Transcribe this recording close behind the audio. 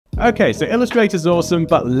Okay, so Illustrator's awesome,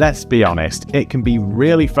 but let's be honest, it can be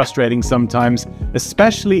really frustrating sometimes,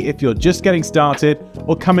 especially if you're just getting started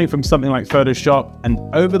or coming from something like Photoshop. And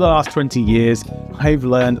over the last 20 years, I've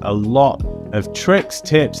learned a lot of tricks,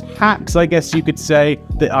 tips, hacks, I guess you could say,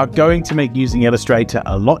 that are going to make using Illustrator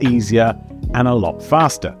a lot easier and a lot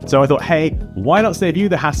faster. So I thought, hey, why not save you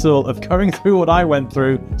the hassle of going through what I went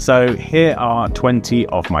through? So here are 20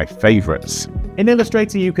 of my favorites. In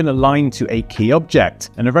Illustrator, you can align to a key object,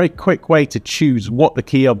 and a very quick way to choose what the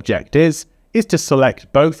key object is to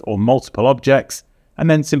select both or multiple objects, and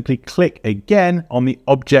then simply click again on the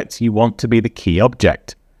object you want to be the key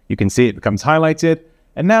object. You can see it becomes highlighted,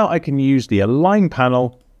 and now I can use the Align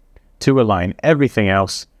panel to align everything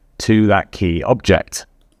else to that key object.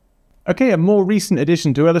 Okay, a more recent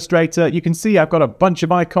addition to Illustrator, you can see I've got a bunch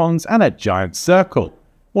of icons and a giant circle.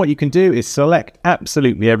 What you can do is select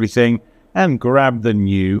absolutely everything and grab the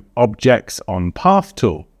new Objects on Path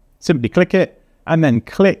tool. Simply click it and then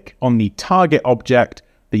click on the target object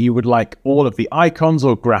that you would like all of the icons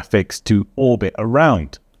or graphics to orbit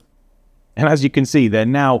around. And as you can see, they're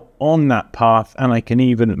now on that path, and I can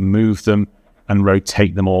even move them and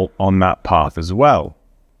rotate them all on that path as well.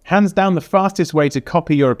 Hands down, the fastest way to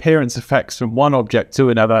copy your appearance effects from one object to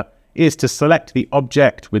another is to select the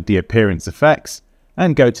object with the appearance effects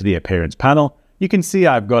and go to the appearance panel. You can see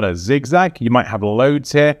I've got a zigzag. You might have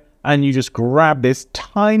loads here, and you just grab this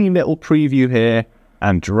tiny little preview here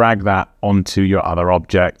and drag that onto your other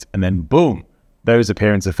object, and then boom, those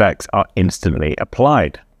appearance effects are instantly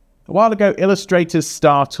applied. A while ago, Illustrator's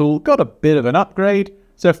star tool got a bit of an upgrade.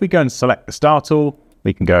 So if we go and select the star tool,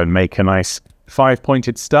 we can go and make a nice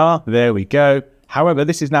 5-pointed star. There we go. However,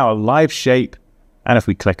 this is now a live shape, and if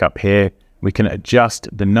we click up here, we can adjust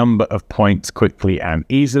the number of points quickly and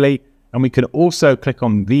easily. And we can also click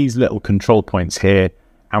on these little control points here,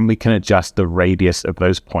 and we can adjust the radius of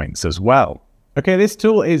those points as well. Okay, this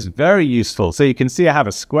tool is very useful. So you can see I have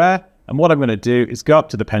a square, and what I'm going to do is go up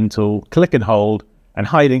to the pen tool, click and hold, and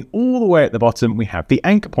hiding all the way at the bottom, we have the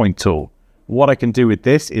anchor point tool. What I can do with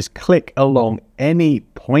this is click along any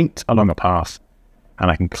point along a path,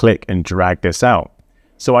 and I can click and drag this out.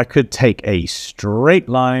 So I could take a straight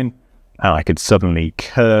line, and I could suddenly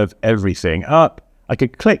curve everything up. I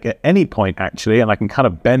could click at any point actually, and I can kind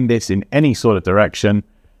of bend this in any sort of direction,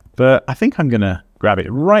 but I think I'm going to grab it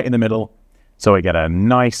right in the middle so I get a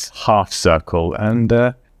nice half circle, and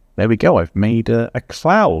there we go, I've made a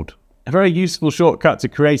cloud. A very useful shortcut to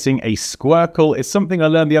creating a squircle is something I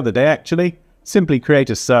learned the other day actually. Simply create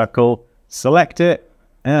a circle, select it,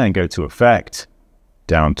 and go to Effect,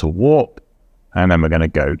 down to Warp, and then we're going to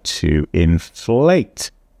go to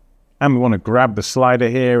Inflate. And we want to grab the slider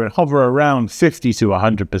here and hover around 50 to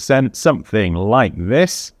 100%, something like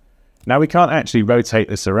this. Now we can't actually rotate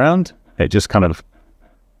this around. It just kind of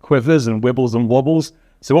quivers and wibbles and wobbles.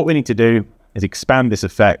 So what we need to do is expand this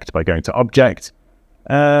effect by going to Object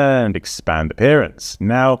and Expand Appearance.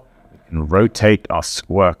 Now we can rotate our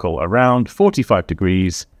squircle around 45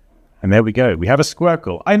 degrees. And there we go. We have a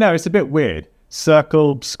squircle. I know, it's a bit weird.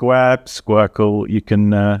 Circle, square, squircle, you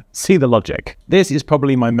can see the logic. This is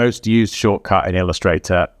probably my most used shortcut in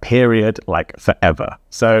Illustrator, period, like forever.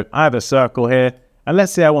 So I have a circle here, and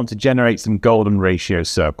let's say I want to generate some golden ratio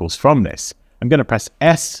circles from this. I'm going to press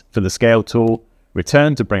S for the scale tool,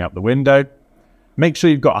 return to bring up the window. Make sure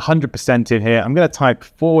you've got 100% in here. I'm going to type /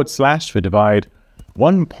 for divide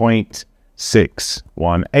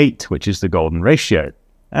 1.618, which is the golden ratio.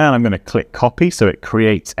 And I'm going to click copy, so it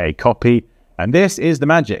creates a copy. And this is the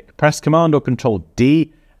magic. Press Command or Control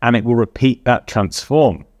D, and it will repeat that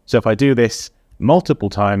transform. So if I do this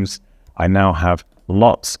multiple times, I now have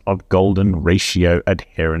lots of golden ratio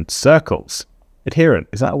adherent circles. Adherent,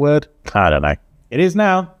 is that a word? I don't know. It is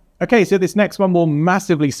now. Okay, so this next one will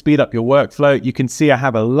massively speed up your workflow. You can see I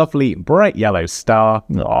have a lovely bright yellow star.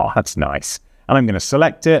 Oh, that's nice. And I'm going to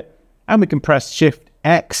select it, and we can press Shift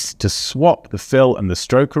X to swap the fill and the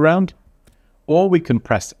stroke around, or we can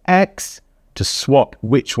press X to swap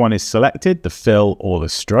which one is selected, the fill or the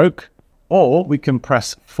stroke, or we can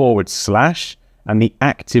press / and the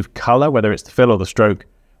active color, whether it's the fill or the stroke,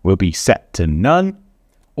 will be set to none,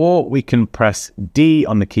 or we can press D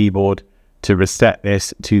on the keyboard to reset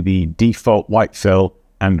this to the default white fill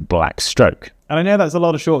and black stroke. And I know that's a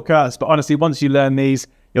lot of shortcuts, but honestly, once you learn these,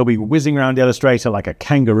 you'll be whizzing around Illustrator like a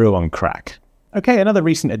kangaroo on crack. Okay, another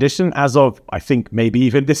recent addition, as of, I think, maybe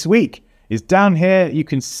even this week, is down here. You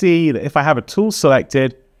can see that if I have a tool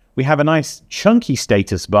selected, we have a nice chunky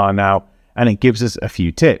status bar now, and it gives us a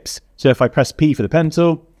few tips. So if I press P for the pen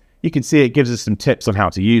tool, you can see it gives us some tips on how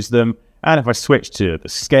to use them. And if I switch to the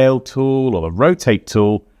scale tool or the rotate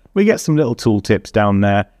tool, we get some little tool tips down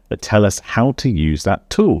there that tell us how to use that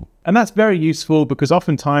tool. And that's very useful because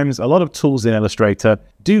oftentimes a lot of tools in Illustrator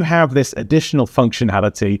do have this additional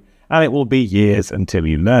functionality, and it will be years until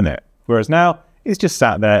you learn it. Whereas now, it's just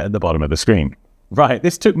sat there at the bottom of the screen. Right,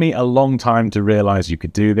 this took me a long time to realize you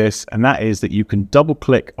could do this, and that is that you can double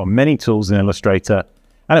click on many tools in Illustrator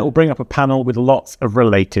and it will bring up a panel with lots of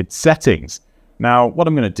related settings. Now, what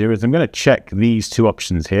I'm going to do is I'm going to check these two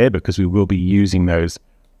options here because we will be using those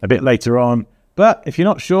a bit later on. But if you're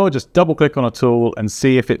not sure, just double click on a tool and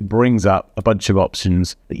see if it brings up a bunch of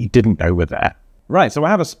options that you didn't know were there. Right, so I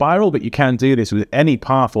have a spiral, but you can do this with any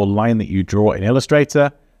path or line that you draw in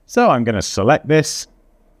Illustrator. So I'm going to select this.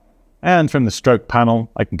 And from the stroke panel,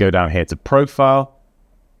 I can go down here to profile,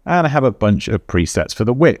 and I have a bunch of presets for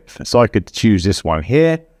the width. So I could choose this one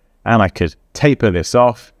here, and I could taper this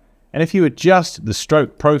off. And if you adjust the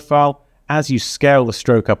stroke profile, as you scale the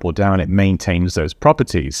stroke up or down, it maintains those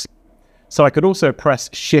properties. So I could also press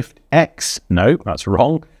Shift X, no, that's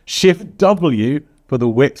wrong, Shift W for the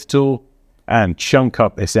width tool, and chunk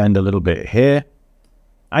up this end a little bit here.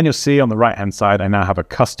 And you'll see on the right-hand side, I now have a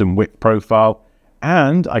custom width profile.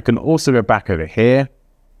 And I can also go back over here,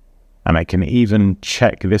 and I can even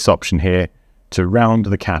check this option here to round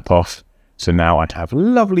the cap off. So now I'd have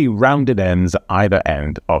lovely rounded ends at either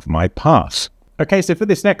end of my path. Okay, so for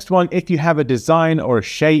this next one, if you have a design or a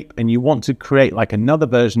shape and you want to create like another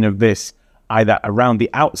version of this, either around the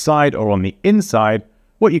outside or on the inside,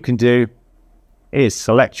 what you can do is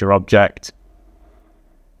select your object,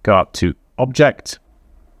 go up to Object,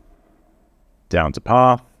 down to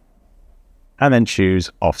Path, and then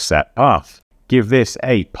choose Offset Path. Give this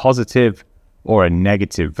a positive or a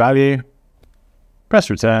negative value, press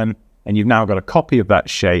Return, and you've now got a copy of that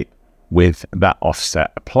shape with that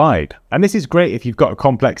offset applied. And this is great if you've got a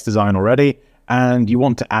complex design already and you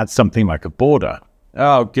want to add something like a border.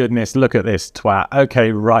 Oh goodness, look at this twat.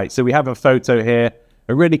 Okay, right, so we have a photo here.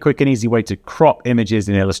 A really quick and easy way to crop images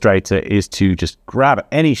in Illustrator is to just grab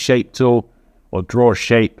any shape tool or draw a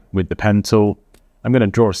shape with the pen tool. I'm going to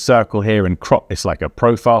draw a circle here and crop this like a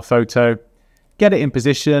profile photo. Get it in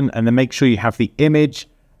position and then make sure you have the image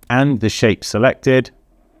and the shape selected.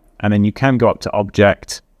 And then you can go up to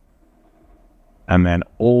Object and then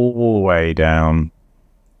all the way down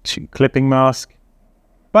to Clipping Mask.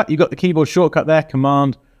 But you've got the keyboard shortcut there,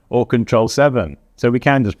 Command or Control 7. So we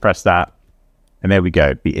can just press that. And there we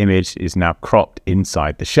go. The image is now cropped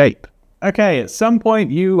inside the shape. Okay, at some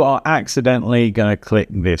point you are accidentally going to click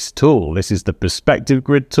this tool. This is the perspective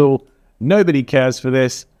grid tool. Nobody cares for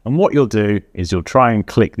this. And what you'll do is you'll try and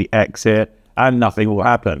click the X here and nothing will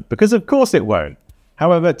happen because of course it won't.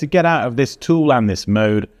 However, to get out of this tool and this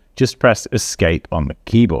mode, just press Escape on the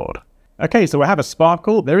keyboard. Okay, so I have a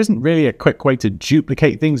sparkle. There isn't really a quick way to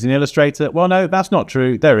duplicate things in Illustrator. Well, no, that's not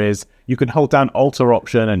true. There is. You can hold down Alt or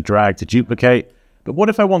Option and drag to duplicate. But what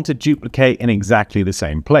if I want to duplicate in exactly the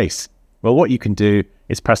same place? Well, what you can do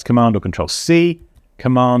is press Command or Control C,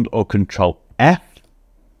 Command or Control F,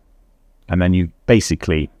 and then you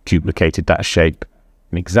basically duplicated that shape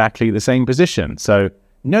in exactly the same position. So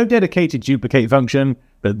no dedicated duplicate function,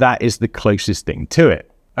 but that is the closest thing to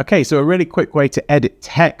it. Okay, so a really quick way to edit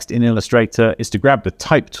text in Illustrator is to grab the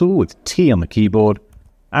Type tool with T on the keyboard,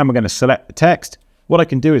 and we're going to select the text. What I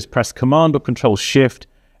can do is press Command or Control Shift,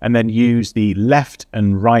 and then use the left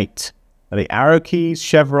and right, the arrow keys,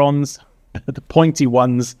 chevrons, the pointy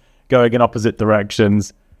ones going in opposite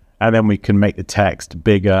directions, and then we can make the text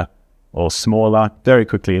bigger or smaller very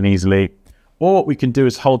quickly and easily. Or what we can do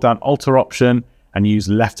is hold down Alt or Option and use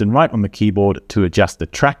left and right on the keyboard to adjust the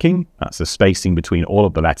tracking. That's the spacing between all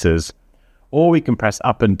of the letters. Or we can press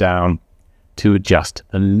up and down to adjust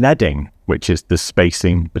the leading, which is the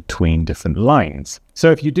spacing between different lines.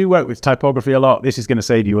 So if you do work with typography a lot, this is going to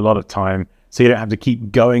save you a lot of time, so you don't have to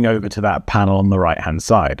keep going over to that panel on the right-hand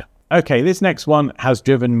side. Okay, this next one has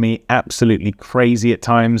driven me absolutely crazy at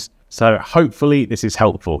times, so hopefully this is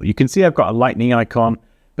helpful. You can see I've got a lightning icon,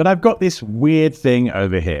 but I've got this weird thing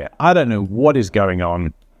over here. I don't know what is going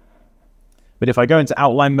on, but if I go into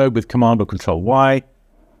outline mode with Command or Control Y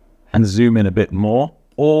and zoom in a bit more,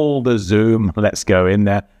 all the zoom, let's go in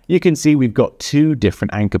there, you can see we've got two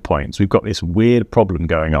different anchor points. We've got this weird problem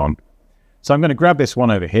going on. So I'm going to grab this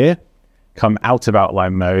one over here, come out of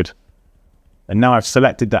outline mode, and now I've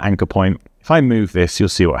selected the anchor point. If I move this, you'll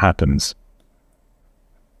see what happens.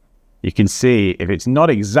 You can see if it's not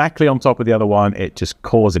exactly on top of the other one, it just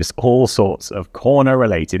causes all sorts of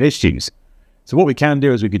corner-related issues. So what we can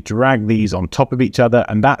do is we could drag these on top of each other,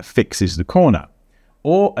 and that fixes the corner.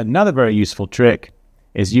 Or another very useful trick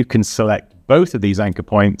is you can select both of these anchor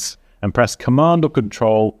points and press Command or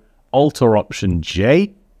Control, Alt or Option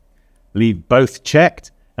J, leave both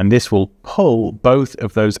checked, and this will pull both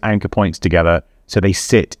of those anchor points together so they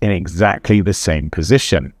sit in exactly the same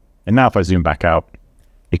position. And now if I zoom back out,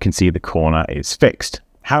 you can see the corner is fixed.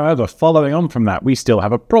 However, following on from that, we still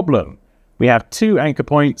have a problem. We have two anchor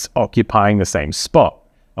points occupying the same spot.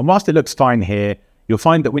 And whilst it looks fine here, you'll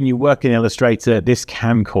find that when you work in Illustrator, this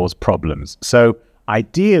can cause problems. So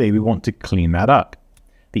ideally, we want to clean that up.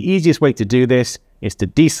 The easiest way to do this is to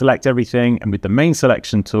deselect everything, and with the main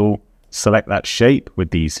selection tool, select that shape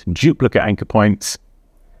with these duplicate anchor points.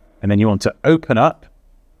 And then you want to open up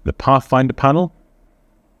the Pathfinder panel.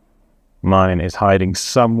 Mine is hiding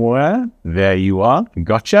somewhere. There you are.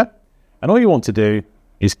 Gotcha. And all you want to do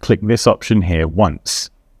is click this option here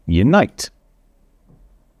once. Unite.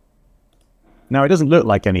 Now, it doesn't look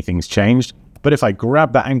like anything's changed, but if I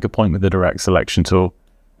grab that anchor point with the direct selection tool,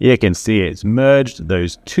 you can see it's merged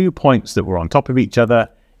those 2 points that were on top of each other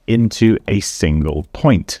into a single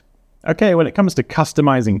point. Okay, when it comes to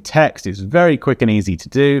customizing text, it's very quick and easy to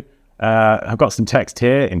do. I've got some text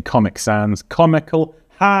here in Comic Sans. Comical.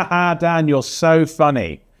 Ha ha, Dan, you're so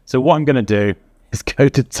funny. So what I'm going to do is go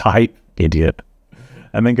to type, idiot,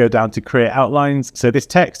 and then go down to create outlines. So this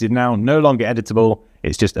text is now no longer editable.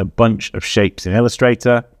 It's just a bunch of shapes in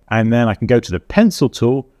Illustrator. And then I can go to the pencil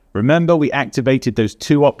tool. Remember, we activated those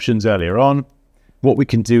two options earlier on. What we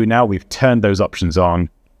can do now, we've turned those options on,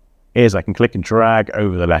 is I can click and drag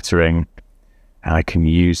over the lettering, and I can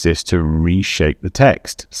use this to reshape the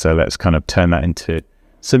text. So let's kind of turn that into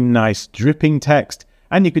some nice dripping text.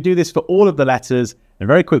 And you could do this for all of the letters and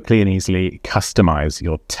very quickly and easily customize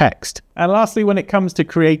your text. And lastly, when it comes to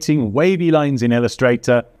creating wavy lines in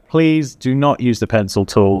Illustrator, please do not use the pencil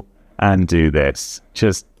tool and do this.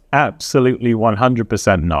 Just absolutely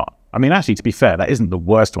 100% not. I mean, actually, to be fair, that isn't the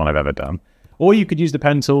worst one I've ever done. Or you could use the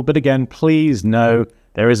pencil, but again, please know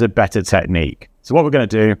there is a better technique. So what we're going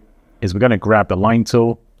to do is we're going to grab the line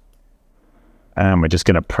tool, and we're just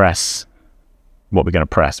going to press what we're going to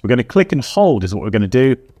press. We're going to click and hold is what we're going to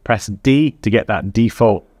do. Press D to get that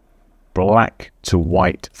default black to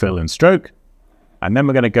white fill and stroke. And then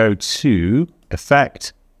we're going to go to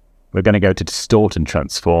Effect. We're going to go to Distort and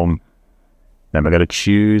Transform. Then we're going to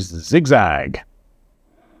choose Zigzag.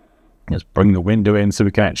 Let's bring the window in so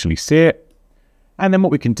we can actually see it. And then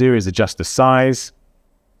what we can do is adjust the size.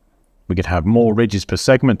 We could have more ridges per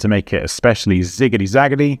segment to make it especially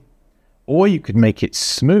ziggity-zaggity. Or you could make it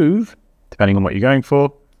smooth, depending on what you're going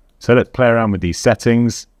for. So let's play around with these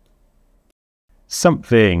settings.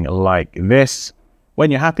 Something like this.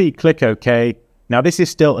 When you're happy, click OK. Now this is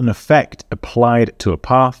still an effect applied to a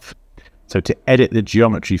path. So to edit the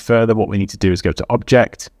geometry further, what we need to do is go to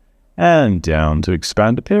Object and down to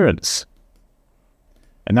Expand Appearance.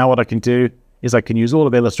 And now what I can do is I can use all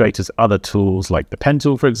of Illustrator's other tools like the pen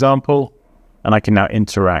tool, for example, and I can now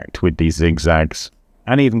interact with these zigzags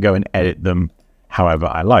and even go and edit them however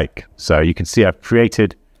I like. So you can see I've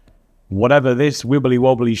created whatever this wibbly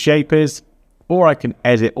wobbly shape is, or I can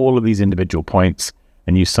edit all of these individual points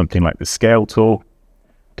and use something like the scale tool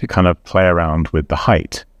to kind of play around with the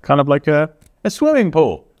height. Kind of like a swimming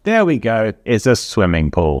pool. There we go. It's a swimming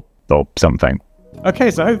pool or something. Okay,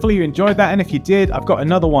 so hopefully you enjoyed that. And if you did, I've got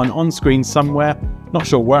another one on screen somewhere. Not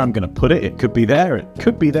sure where I'm going to put it. It could be there. It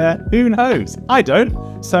could be there. Who knows? I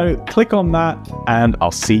don't. So click on that and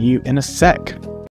I'll see you in a sec.